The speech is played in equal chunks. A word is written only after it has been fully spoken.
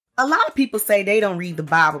A lot of people say they don't read the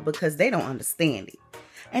Bible because they don't understand it.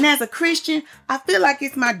 And as a Christian, I feel like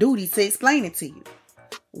it's my duty to explain it to you.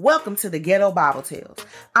 Welcome to the Ghetto Bible Tales.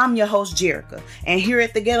 I'm your host, Jerica, and here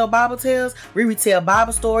at the Ghetto Bible Tales, we retell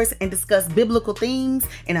Bible stories and discuss biblical themes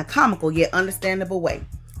in a comical yet understandable way.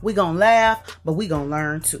 We gonna laugh, but we gonna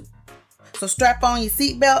learn too. So strap on your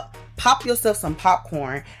seatbelt, pop yourself some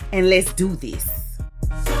popcorn, and let's do this.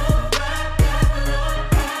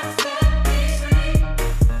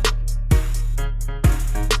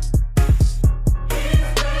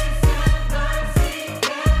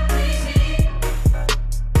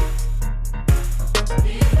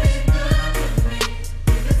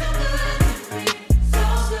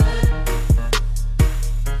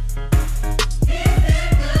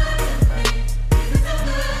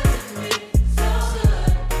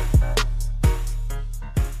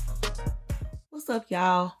 What's up,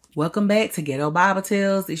 y'all? Welcome back to Ghetto Bible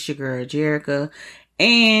Tales. It's your girl, Jerica.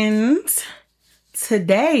 And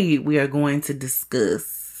today we are going to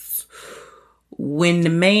discuss when the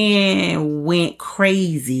man went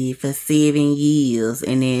crazy for 7 years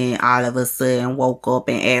and then all of a sudden woke up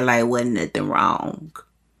and act like wasn't nothing wrong.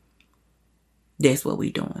 That's what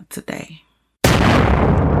we're doing today.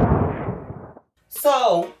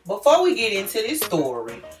 So, before we get into this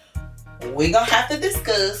story, we're going to have to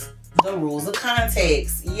discuss the rules of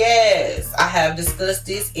context. Yes, I have discussed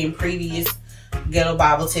this in previous Ghetto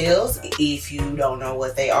Bible Tales. If you don't know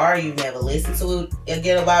what they are, you've never listened to a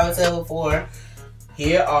Ghetto Bible Tale before,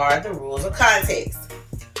 here are the rules of context.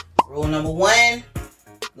 Rule number 1,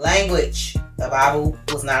 language. The Bible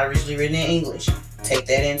was not originally written in English. Take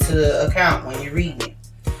that into account when you're reading it.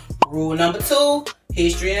 Rule number 2,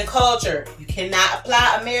 history and culture. You cannot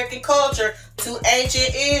apply American culture to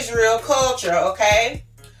ancient Israel culture, okay?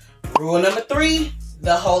 Rule number 3,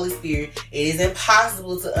 the Holy Spirit. It is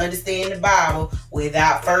impossible to understand the Bible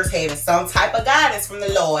without first having some type of guidance from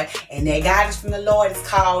the Lord. And that guidance from the Lord is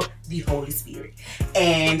called the Holy Spirit.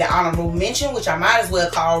 And the honorable mention, which I might as well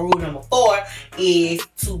call rule number 4, is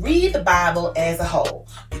to read the Bible as a whole.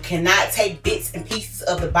 You cannot take bits and pieces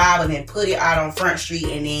of the Bible and put it out on Front Street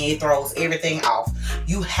and then it throws everything off.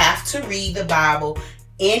 You have to read the Bible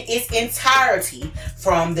in its entirety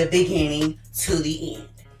from the beginning to the end.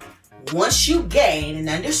 Once you gain an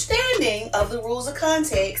understanding of the rules of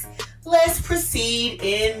context, let's proceed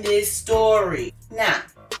in this story. Now,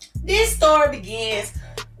 this story begins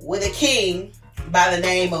with a king by the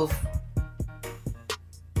name of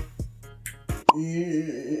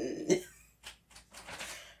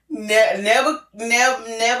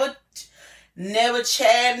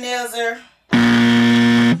Nebuchadnezzar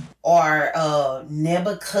or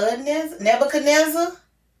Nebuchadnezzar.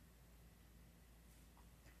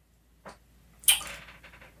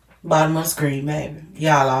 Bottom of the screen, baby.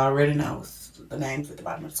 Y'all already know the names at the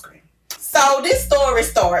bottom of the screen. So this story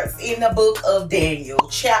starts in the book of Daniel,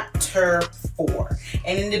 chapter 4.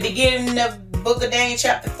 And in the beginning of the book of Daniel,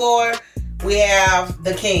 chapter 4, we have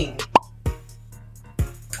the king,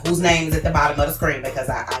 whose name is at the bottom of the screen because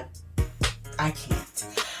I can't.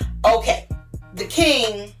 Okay, the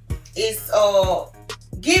king is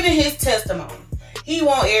giving his testimony. He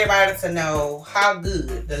wants everybody to know how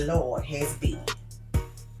good the Lord has been.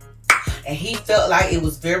 And he felt like it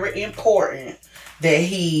was very important that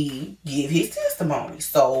he give his testimony.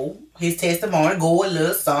 So his testimony go a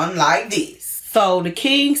little something like this. So the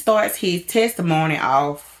king starts his testimony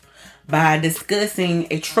off by discussing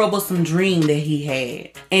a troublesome dream that he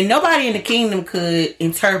had. And nobody in the kingdom could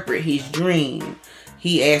interpret his dream.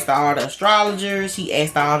 He asked all the astrologers. He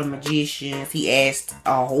asked all the magicians. He asked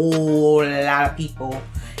a whole lot of people.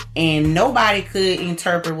 And nobody could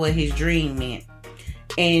interpret what his dream meant.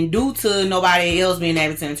 And due to nobody else being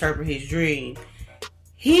able to interpret his dream,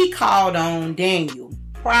 he called on Daniel.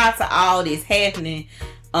 Prior to all this happening,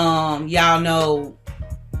 y'all know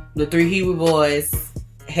the 3 Hebrew boys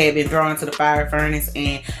had been thrown into the fire furnace,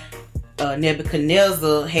 and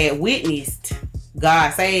Nebuchadnezzar had witnessed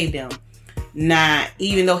God saved them. Now,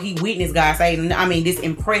 even though he witnessed God saved him, this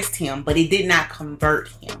impressed him, but it did not convert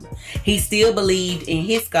him. He still believed in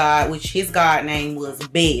his God, which his God name was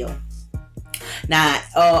Baal. Now,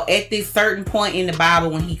 at this certain point in the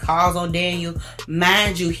Bible, when he calls on Daniel,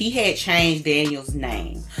 mind you, he had changed Daniel's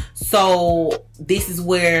name. So this is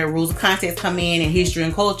where rules of context come in and history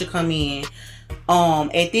and culture come in.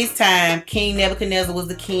 At this time, King Nebuchadnezzar was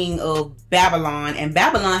the king of Babylon, and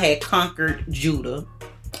Babylon had conquered Judah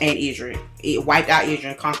and Israel. It wiped out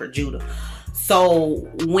Israel and conquered Judah. So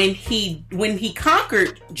when he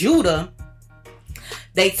conquered Judah,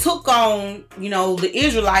 they took on, the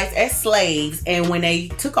Israelites as slaves. And when they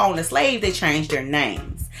took on the slaves, they changed their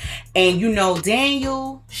names. And you know,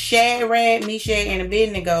 Daniel, Shadrach, Meshach, and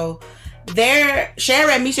Abednego,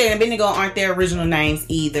 Shadrach, Meshach, and Abednego aren't their original names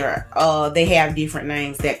either. They have different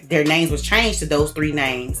names. That their names was changed to those 3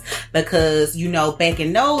 names because, you know, back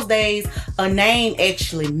in those days, a name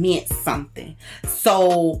actually meant something.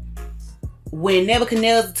 So when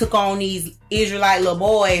Nebuchadnezzar took on these Israelite little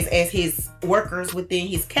boys as his workers within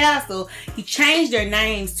his castle, he changed their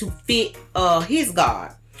names to fit his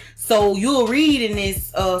God. So you'll read in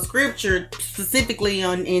this scripture, specifically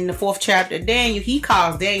in the 4th chapter of Daniel, he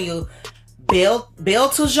calls Daniel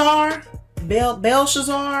Belshazzar.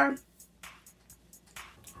 Belshazzar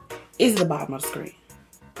is at the bottom of the screen.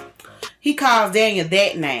 He calls Daniel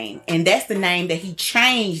that name, and that's the name that he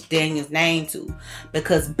changed Daniel's name to,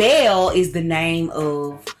 because Bel is the name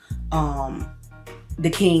of the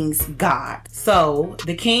king's god. So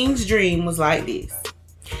the king's dream was like this.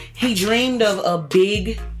 He dreamed of a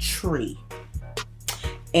big tree,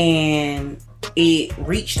 and it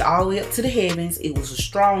reached all the way up to the heavens. It was a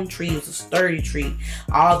strong tree. It was a sturdy tree.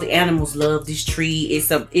 All the animals loved this tree.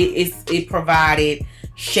 It provided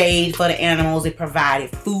shade for the animals. It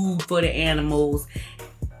provided food for the animals.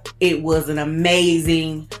 It was an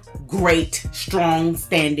amazing, great, strong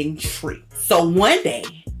standing tree. So one day,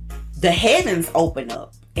 the heavens open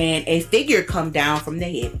up and a figure come down from the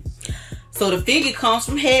heaven. So the figure comes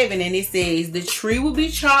from heaven and it says, the tree will be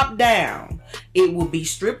chopped down. It will be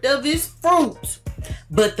stripped of its fruit,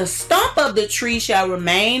 but the stump of the tree shall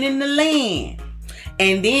remain in the land.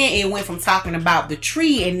 And then it went from talking about the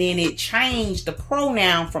tree, and then it changed the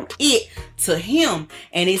pronoun from it to him.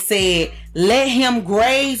 And it said, let him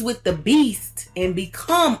graze with the beast and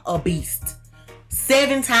become a beast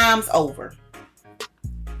 7 times over.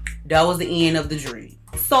 That was the end of the dream.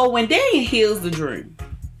 So when Daniel hears the dream,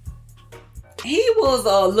 he was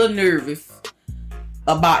a little nervous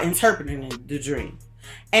about interpreting the dream.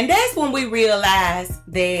 And that's when we realized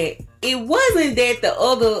that it wasn't that the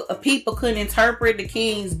other people couldn't interpret the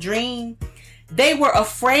king's dream. They were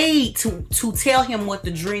afraid to tell him what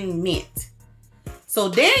the dream meant. So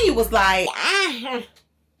Daniel was like, I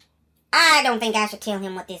don't think I should tell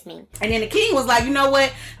him what this means. And then the king was like, you know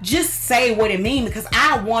what? Just say what it means because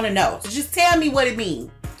I want to know. So just tell me what it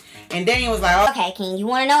means. And Daniel was like, okay, king, you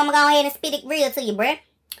want to know? I'm going to go ahead and spit it real to you, bruh.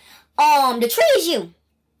 The tree is you.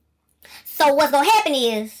 So what's going to happen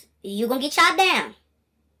is you're going to get chopped down.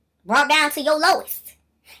 Brought down to your lowest.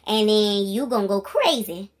 And then you going to go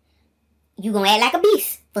crazy. You going to act like a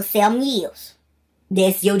beast for 7 years.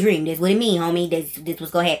 That's your dream. That's what it mean, homie. That's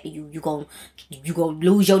what's going to happen. You going to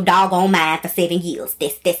lose your doggone mind for 7 years.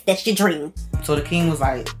 That's your dream. So the king was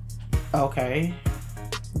like, okay,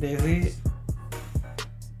 that's it.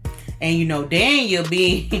 And you know, Daniel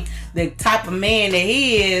being the type of man that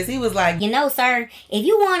he is, he was like, you know, sir, if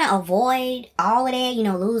you want to avoid all of that, you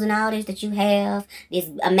know, losing all this that you have, this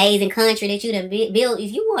amazing country that you done built,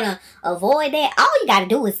 if you want to avoid that, all you got to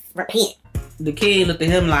do is repent. The king looked at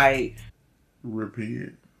him like,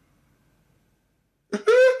 repent?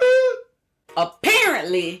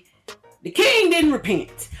 Apparently, the king didn't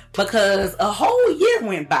repent because a whole year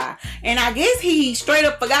went by. And I guess he straight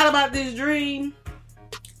up forgot about this dream.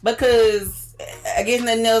 Because I guess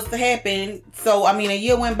nothing else happened. So, I mean, a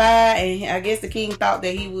year went by and I guess the king thought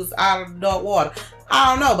that he was out of the dark water. I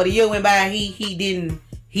don't know, but a year went by and he didn't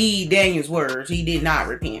heed Daniel's words. He did not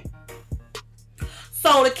repent.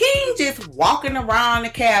 So the king just walking around the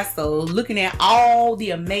castle looking at all the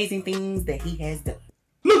amazing things that he has done.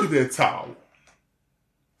 Look at that tower.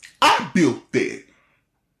 I built that.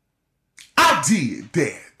 I did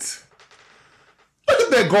that. Look at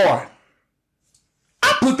that garden.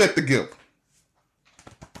 I put that together.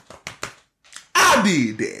 I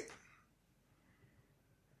did that.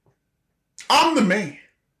 I'm the man.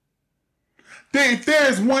 If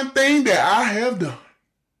there's one thing that I have done,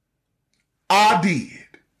 I did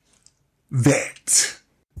that.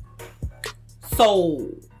 So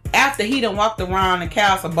after he done walked around the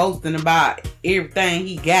castle boasting about everything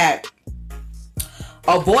he got,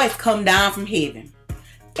 a voice come down from heaven.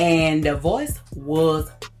 And the voice was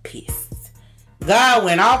pissed. God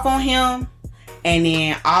went off on him, and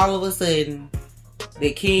then all of a sudden,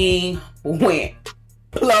 the king went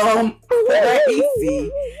plumb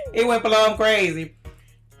crazy. It went plumb crazy.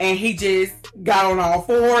 And he just got on all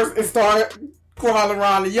fours and started crawling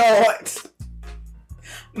around the yard.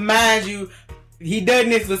 Mind you, he done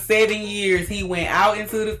this for 7 years. He went out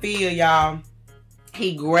into the field, y'all.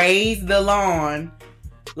 He grazed the lawn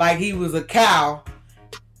like he was a cow.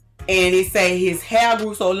 And it say his hair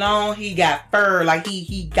grew so long, he got fur, like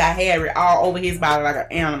he got hair all over his body like an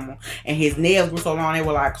animal. And his nails grew so long, they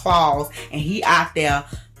were like claws. And he out there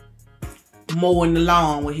mowing the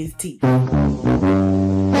lawn with his teeth.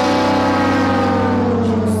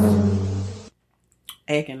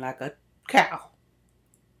 Acting like a cow.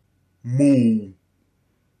 Moo.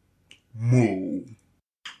 Moo.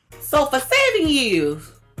 So for 7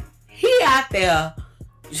 years, he out there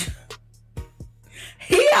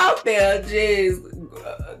just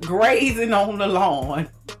grazing on the lawn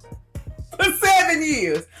for 7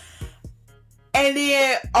 years. And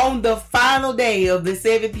then on the final day of the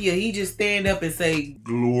 7th year, he just stand up and say,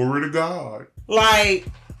 "Glory to God." Like,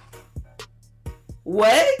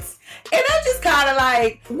 what? And I just kind of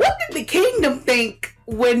like, what did the kingdom think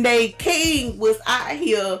when they king was out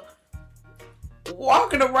here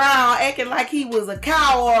walking around acting like he was a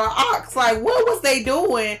cow or an ox? Like, what was they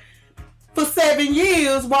doing for 7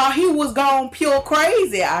 years while he was gone pure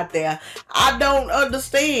crazy out there? I don't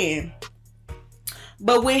understand.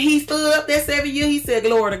 But when he stood up that 7 years, he said,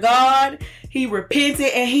 "Glory to God." He repented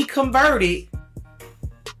and he converted.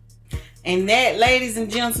 And that, ladies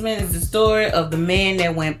and gentlemen, is the story of the man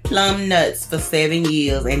that went plumb nuts for 7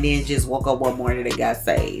 years and then just woke up one morning and got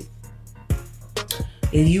saved.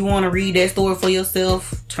 If you want to read that story for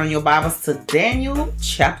yourself, turn your Bibles to Daniel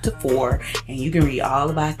chapter 4, and you can read all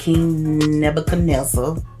about King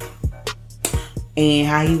Nebuchadnezzar and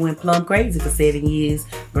how he went plumb crazy for 7 years,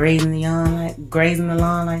 grazing the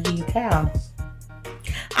lawn like he a cow.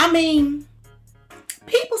 I mean,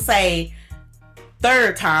 people say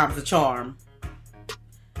 3rd time's a charm.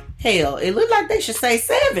 Hell, it looked like they should say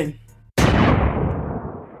 7.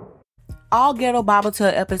 All Ghetto Bible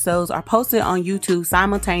Tale episodes are posted on YouTube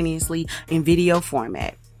simultaneously in video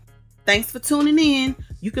format. Thanks for tuning in.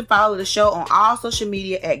 You can follow the show on all social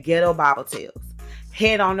media at Ghetto Bible Tales.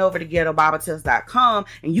 Head on over to ghettoBibleTales.com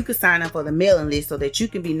and you can sign up for the mailing list so that you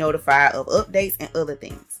can be notified of updates and other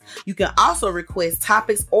things. You can also request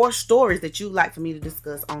topics or stories that you'd like for me to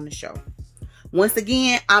discuss on the show. Once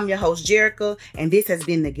again, I'm your host, Jerica, and this has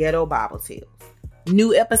been the Ghetto Bible Tales.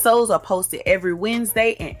 New episodes are posted every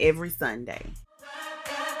Wednesday and every Sunday.